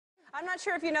I'm not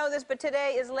sure if you know this, but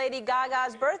today is Lady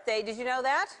Gaga's birthday. Did you know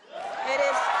that? It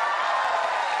is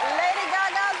Lady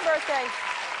Gaga's birthday.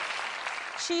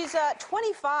 She's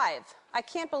 25. I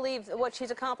can't believe what she's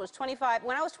accomplished. 25.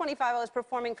 When I was 25, I was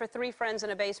performing for 3 friends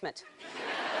in a basement.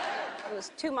 It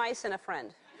was 2 mice and a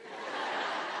friend.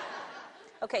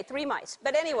 Okay, 3 mice.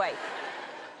 But anyway,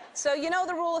 so you know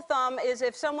the rule of thumb is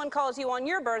if someone calls you on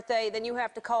your birthday, then you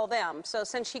have to call them. So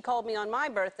since she called me on my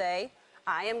birthday,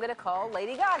 I am going to call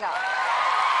Lady Gaga.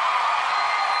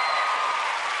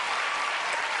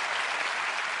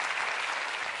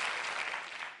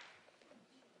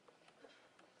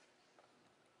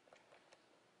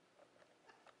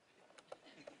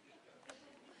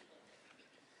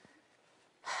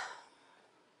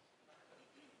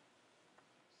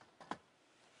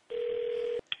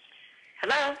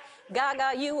 Hello?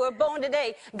 Gaga, you were born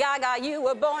today. Gaga, you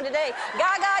were born today.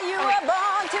 Gaga, you were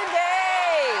born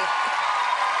today.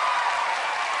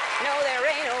 No, there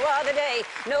ain't no other day.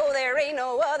 No, there ain't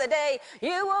no other day.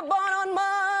 You were born on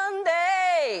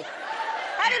Monday.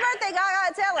 Happy birthday, Gaga.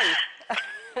 It's Ellen.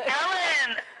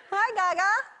 Ellen! Hi,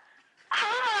 Gaga.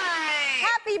 Hi!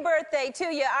 Happy birthday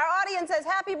to you. Our audience says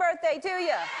happy birthday to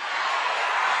you.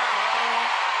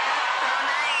 So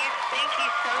nice. Thank you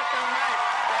so much.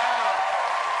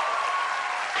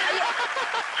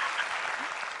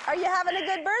 Are you having a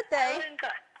good birthday?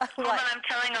 Hold on, I'm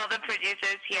telling all the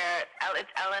producers here.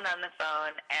 It's Ellen on the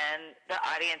phone, and the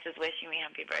audience is wishing me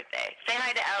happy birthday. Say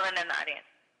hi to Ellen in the audience.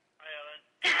 Hi, Ellen.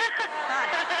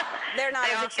 Hi. They're not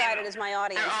as excited as my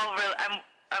audience. They're all really.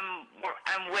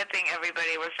 I'm whipping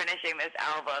everybody. We're finishing this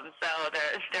album, so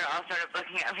they're all sort of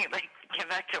looking at me like, get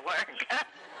back to work.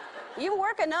 You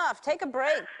work enough. Take a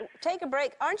break. Take a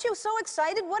break. Aren't you so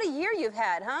excited? What a year you've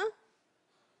had, huh?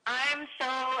 I'm so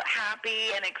happy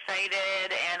and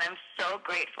excited, and I'm so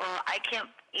grateful. I can't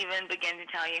even begin to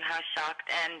tell you how shocked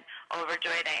and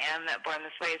overjoyed I am that Born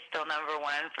This Way is still #1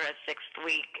 for a 6th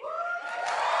week.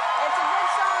 It's a good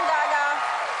song, Gaga.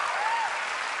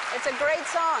 It's a great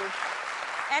song.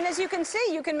 And as you can see,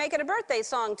 you can make it a birthday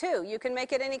song, too. You can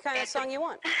make it any kind of song you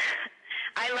want.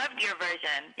 I loved your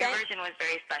version. Your version was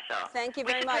very special. Thank you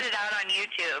very much. We should put it out on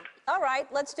YouTube. All right,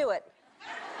 let's do it.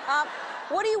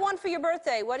 What do you want for your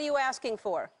birthday? What are you asking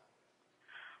for?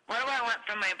 What do I want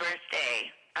for my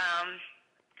birthday?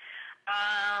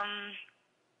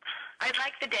 I'd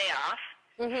like the day off.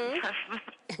 Mm-hmm.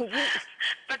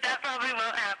 But that probably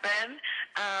won't happen.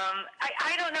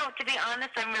 I don't know. To be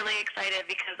honest, I'm really excited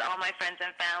because all my friends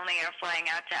and family are flying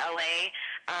out to LA,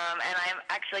 and I'm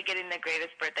actually getting the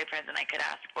greatest birthday present I could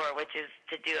ask for, which is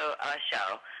to do a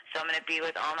show. So I'm going to be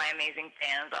with all my amazing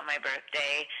fans on my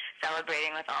birthday,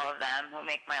 celebrating with all of them who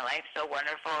make my life so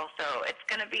wonderful. So it's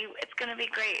going to be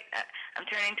great. I'm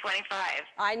turning 25.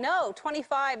 I know.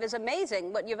 25 is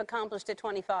amazing what you've accomplished at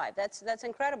 25. That's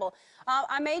incredible.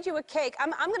 I made you a cake.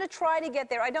 I'm going to try to get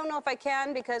there. I don't know if I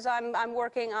can because I'm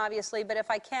working, obviously, but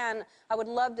if I can, I would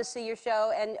love to see your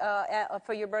show and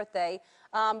for your birthday.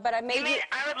 But I made you.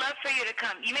 I would love for you to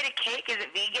come. You made a cake. Is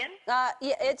it vegan?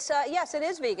 Yeah, it's yes, it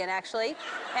is vegan actually,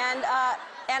 and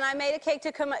I made a cake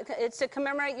it's to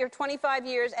commemorate your 25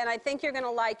 years, and I think you're going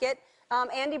to like it.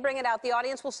 Andy, bring it out. The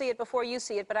audience will see it before you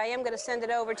see it, but I am going to send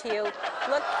it over to you. Look,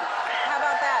 how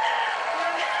about that?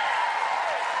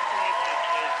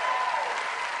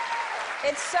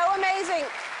 It's so amazing,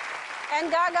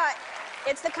 and Gaga.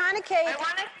 It's the kind of cake. I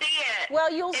want to see it.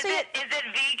 Well, you'll see it. Is it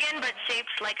vegan but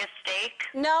shaped like a steak?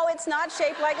 No, it's not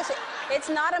shaped like a steak. It's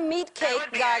not a meat cake, that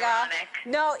would be Gaga. Ironic.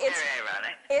 No, it's very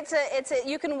ironic.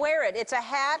 you can wear it. It's a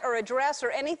hat or a dress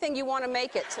or anything you want to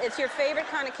make it. It's your favorite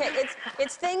kind of cake.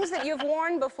 It's things that you've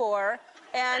worn before.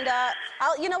 And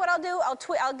you know what I'll do?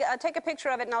 I'll take a picture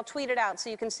of it and I'll tweet it out so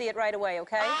you can see it right away.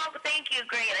 Okay? Oh, thank you.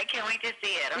 Great. I can't wait to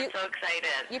see it. I'm so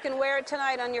excited. You can wear it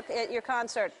tonight on at your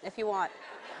concert if you want.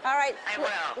 All right. I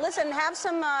will. Listen, have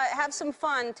some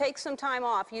fun. Take some time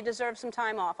off. You deserve some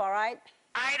time off, all right?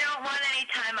 I don't want any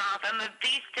time off. I'm a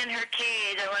beast in her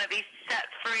cage. I want to be set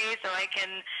free so I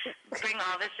can bring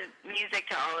all this music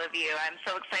to all of you. I'm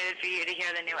so excited for you to hear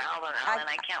the new album, Ellen.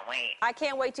 I can't wait. I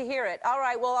can't wait to hear it. All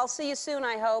right. Well, I'll see you soon,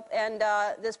 I hope. And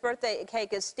this birthday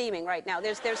cake is steaming right now.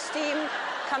 There's steam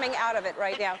coming out of it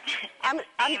right now.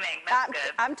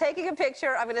 I'm taking a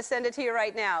picture. I'm going to send it to you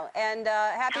right now. And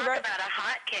happy birthday. Talk about a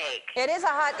hot cake. It is a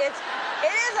hot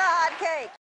cake.